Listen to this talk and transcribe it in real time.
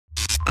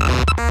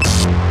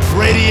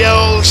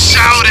radio,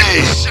 shout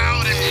it.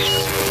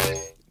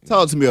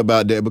 Talk to me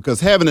about that,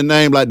 because having a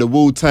name like the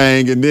Wu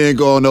Tang and then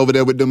going over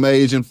there with them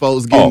Asian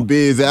folks getting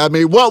busy. I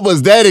mean, what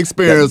was that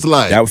experience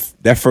like?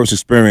 That first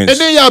experience. And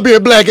then y'all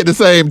being black at the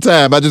same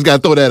time. I just got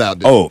to throw that out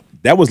there. Oh,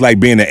 that was like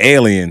being an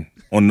alien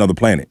on another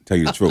planet, tell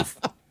you the truth.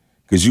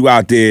 Because you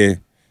out there,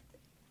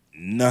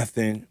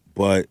 nothing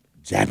but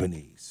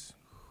Japanese.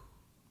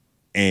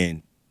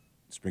 And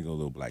sprinkle a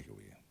little black over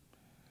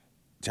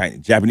here.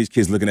 Japanese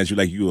kids looking at you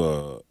like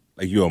you're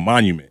a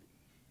monument.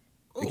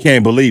 They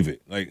can't believe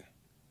it. Like,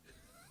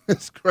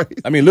 it's crazy.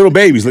 I mean, little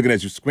babies looking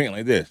at you squinting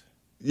like this.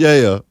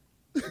 Yeah.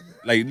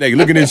 Like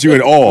looking at you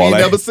in awe. We ain't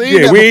like, never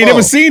seen that we before. ain't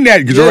never seen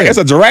that. Yeah. It's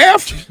a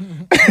giraffe?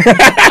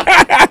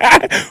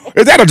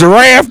 Is that a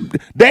giraffe?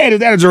 Dad, is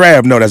that a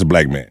giraffe? No, that's a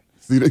black man.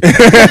 See that?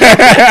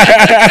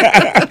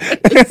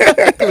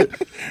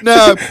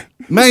 Now,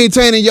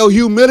 maintaining your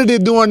humility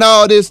during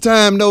all this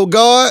time, no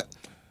God,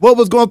 what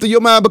was going through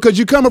your mind? Because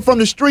you coming from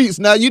the streets.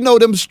 Now, you know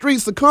them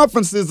street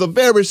circumferences are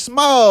very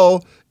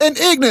small and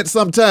ignorant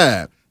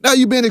sometimes. Now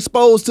you've been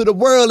exposed to the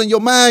world and your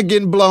mind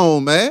getting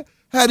blown, man.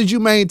 How did you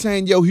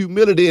maintain your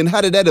humility, and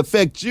how did that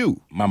affect you?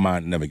 My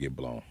mind never get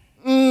blown.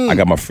 I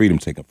got my freedom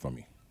taken from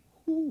me.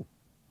 Ooh.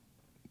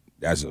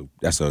 That's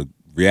a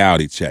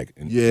reality check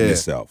in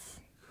itself.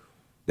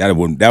 That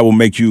will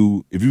make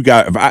you,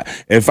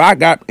 if I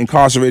got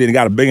incarcerated and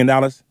got $1 billion,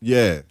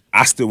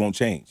 I still won't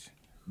change,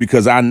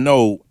 because I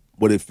know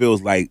what it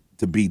feels like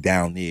to be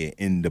down there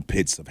in the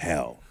pits of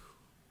hell.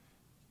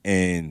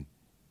 And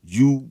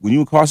when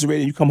you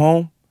incarcerated and you come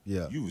home,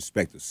 you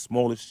respect the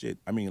smallest shit.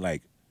 I mean,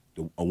 like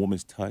a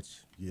woman's touch.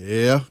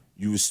 Yeah.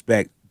 You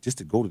respect just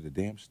to go to the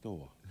damn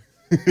store.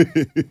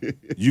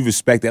 You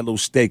respect that little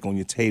steak on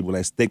your table.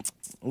 That steak,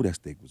 oh, that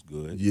steak was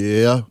good.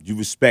 Yeah. You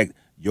respect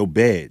your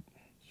bed.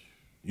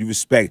 You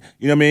respect,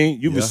 you know what I mean?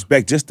 You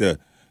respect just to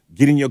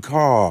get in your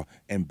car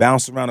and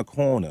bounce around a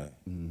corner.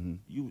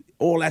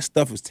 All that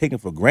stuff is taken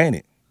for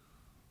granted.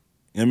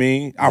 You know what I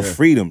mean? Our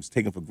freedom's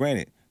taken for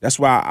granted. That's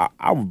why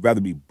I would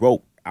rather be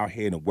broke out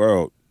here in the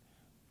world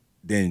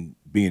than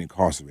being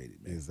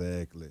incarcerated, man.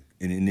 Exactly.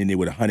 And then there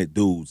were 100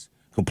 dudes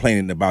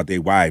complaining about their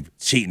wife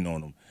cheating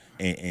on them,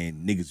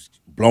 and niggas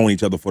blowing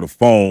each other for the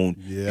phone,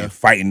 and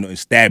fighting and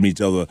stabbing each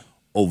other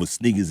over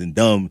sneakers and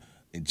dumb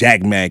and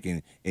Jack Mac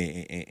and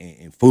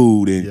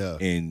food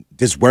and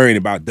just worrying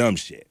about dumb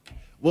shit.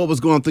 What was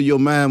going through your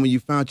mind when you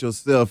found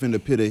yourself in the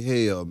pit of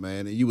hell,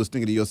 man, and you was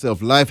thinking to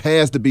yourself, life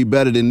has to be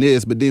better than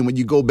this, but then when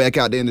you go back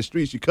out there in the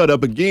streets, you cut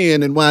up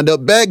again and wind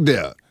up back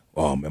there?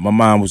 Oh man, my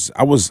mind was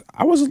I was a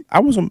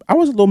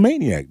little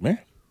maniac, man.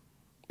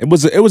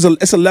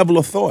 It's a level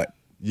of thought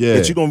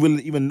that you don't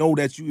really even know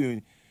that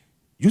you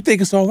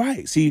think it's all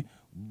right. See,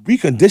 we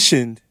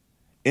conditioned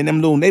in them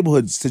little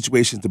neighborhood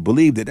situations to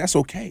believe that that's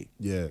okay.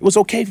 Yeah, it was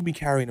okay for me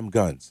carrying them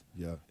guns.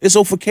 Yeah, it's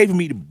okay for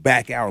me to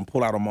back out and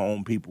pull out on my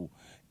own people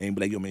and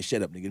be like, yo man,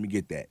 shut up, nigga, let me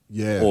get that.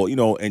 Yeah, or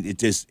and it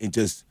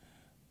just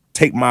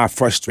take my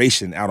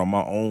frustration out on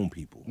my own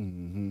people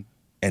and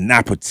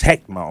not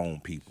protect my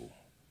own people.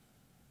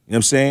 You know what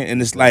I'm saying?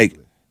 And it's like,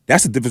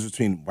 that's the difference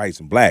between whites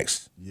and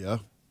blacks. Yeah.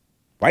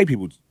 White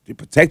people, they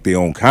protect their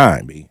own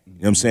kind, B. You know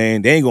what I'm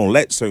saying? They ain't gonna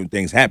let certain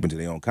things happen to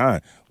their own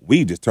kind.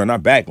 We just turn our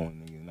back on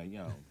them. Like,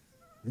 yo,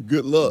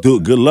 good luck.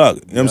 Good luck.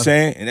 You know what I'm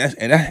saying?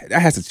 And that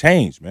has to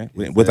change, man,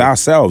 with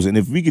ourselves. And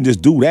if we can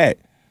just do that,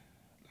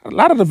 a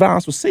lot of the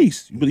violence will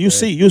cease. But you'll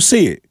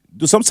see it.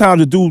 Sometimes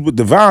the dude with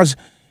the violence,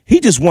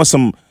 he just wants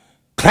some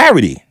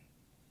clarity.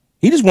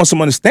 He just wants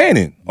some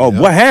understanding of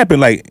what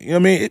happened. Like, you know what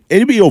I mean?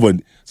 It'd be over.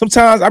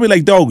 Sometimes I'd be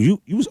like, dog, you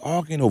was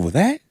arguing over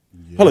that?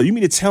 Yeah. Hold on, you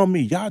mean to tell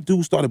me y'all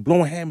dudes started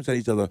blowing hammers at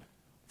each other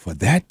for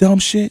that dumb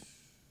shit?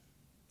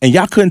 And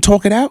y'all couldn't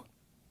talk it out?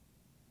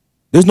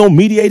 There's no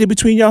mediator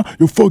between y'all?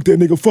 Yo, fuck that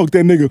nigga, fuck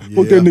that nigga,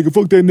 fuck that nigga,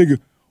 fuck that nigga.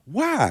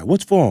 Why?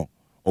 What's wrong?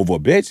 Over a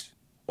bitch?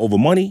 Over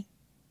money?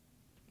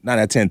 9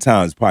 out of 10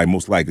 times, probably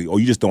most likely. Or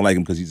you just don't like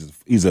him because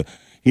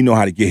he know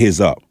how to get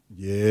his up.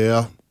 Yeah. You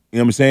know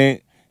what I'm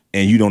saying?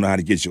 And you don't know how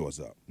to get yours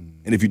up.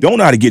 And if you don't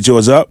know how to get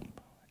yours up,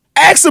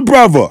 ask a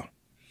brother.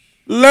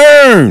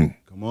 Learn.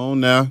 Come on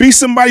now. Be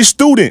somebody's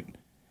student.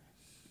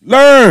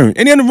 Learn.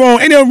 Ain't nothing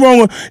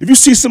wrong. If you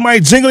see somebody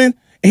jingling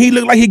and he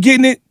look like he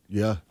getting it,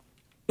 yo,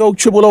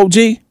 triple OG,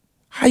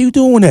 how you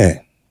doing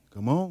that?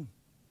 Come on.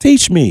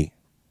 Teach me.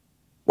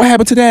 What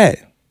happened to that?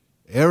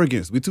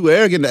 Arrogance. We too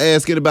arrogant to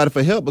ask anybody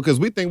for help because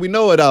we think we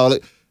know it all.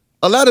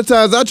 A lot of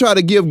times I try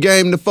to give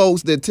game to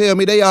folks that tell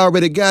me they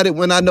already got it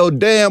when I know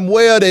damn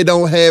well they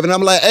don't have it. And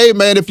I'm like, hey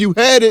man, if you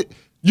had it,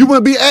 you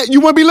wouldn't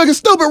be looking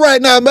stupid right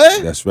now,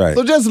 man. That's right.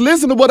 So just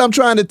listen to what I'm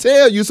trying to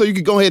tell you so you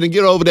can go ahead and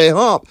get over that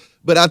hump.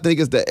 But I think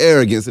it's the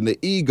arrogance and the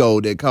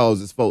ego that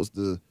causes folks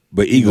to.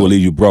 But ego will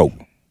leave you broke.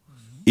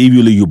 Ego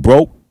will leave you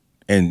broke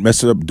and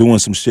mess it up doing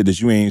some shit that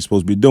you ain't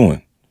supposed to be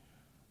doing.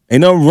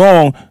 Ain't nothing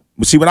wrong.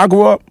 But see, when I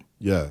grew up,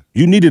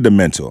 you needed a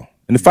mentor.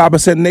 In the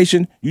 5%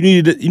 Nation, you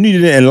needed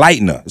an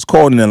enlightener. It's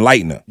called an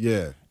enlightener.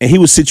 Yeah. And he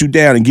would sit you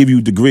down and give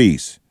you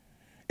degrees.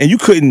 And you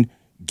couldn't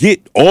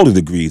get all the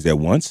degrees at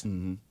once.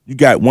 You You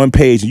got one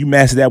page and you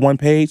mastered that one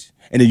page,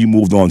 and then you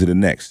moved on to the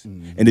next.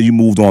 And then you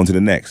moved on to the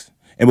next.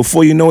 And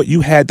before you know it, you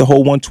had the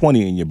whole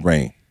 120 in your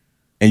brain.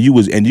 And you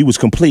was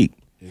complete.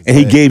 Exactly. And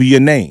he gave you your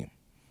name.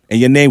 And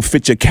your name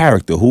fit your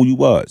character, who you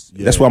was.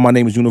 Yeah. That's why my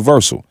name is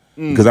universal.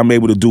 Because I'm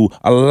able to do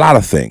a lot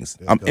of things.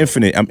 I'm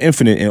infinite. I'm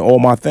infinite in all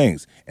my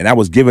things. And I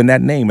was given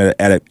that name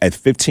at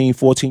 15,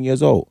 14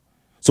 years old.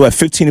 So at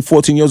 15 and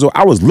 14 years old,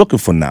 I was looking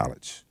for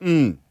knowledge.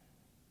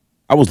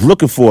 I was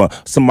looking for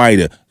somebody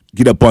to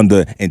get up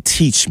under and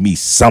teach me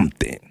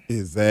something.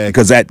 Exactly.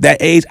 Because at that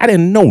age, I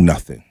didn't know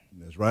nothing.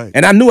 That's right.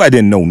 And I knew I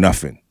didn't know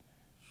nothing.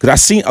 Because I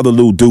seen other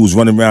little dudes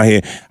running around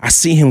here. I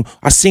seen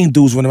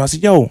dudes running around. I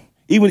said, yo,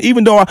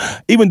 even though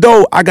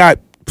I got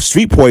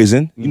street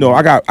poison, you know,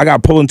 I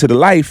got pulled into the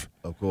life.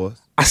 Of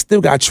course. I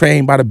still got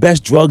trained by the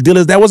best drug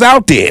dealers that was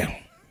out there.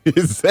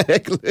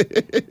 Exactly.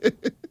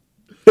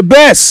 The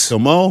best.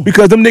 Come on.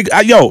 Because them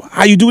niggas, yo,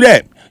 how you do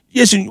that?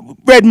 Yes,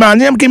 red man,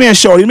 give me a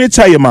shorty. Let me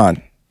tell you,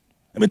 man.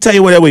 Let me tell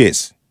you what it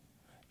is.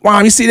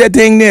 Wow, you see that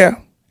thing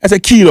there? That's a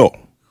kilo.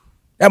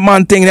 That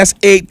man thing, that's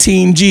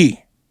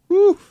 18G.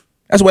 Whew.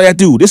 That's what I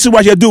do. This is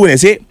what you're doing,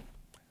 is it?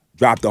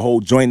 Drop the whole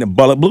joint in the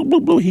bullet. Blue, blue,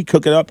 blue. He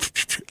cook it up.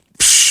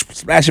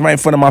 Splash it right in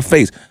front of my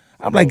face.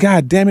 I'm like,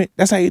 God damn it.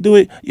 That's how you do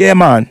it? Yeah,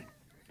 man.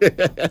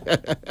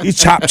 He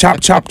chop. Give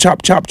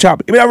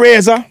me that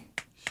razor.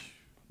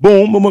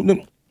 Boom, boom, boom,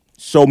 boom.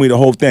 Show me the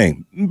whole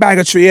thing. Bag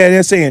of tree,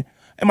 they're saying,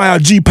 am I a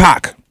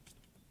G-Pack?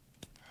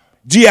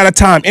 G at a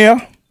time,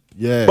 yeah?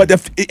 Yeah. But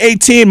the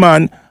 18,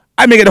 man,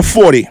 I make it a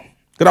 40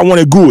 because I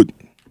want it good.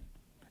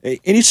 And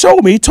he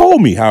showed me, he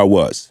told me how it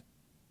was.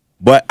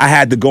 But I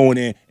had to go in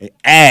there and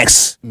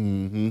ask.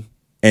 And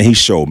he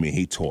showed me,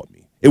 he taught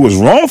me. It was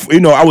wrong,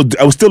 you know, I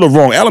was still a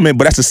wrong element,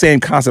 but that's the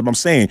same concept I'm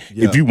saying.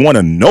 Yeah. If you want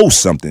to know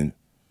something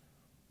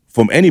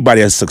from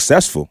anybody that's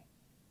successful,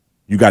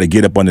 you got to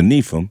get up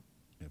underneath them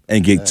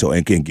and get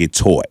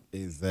taught.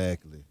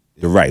 Exactly.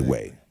 The right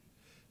way.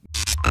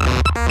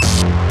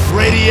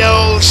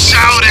 Radio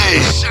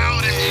Shouting.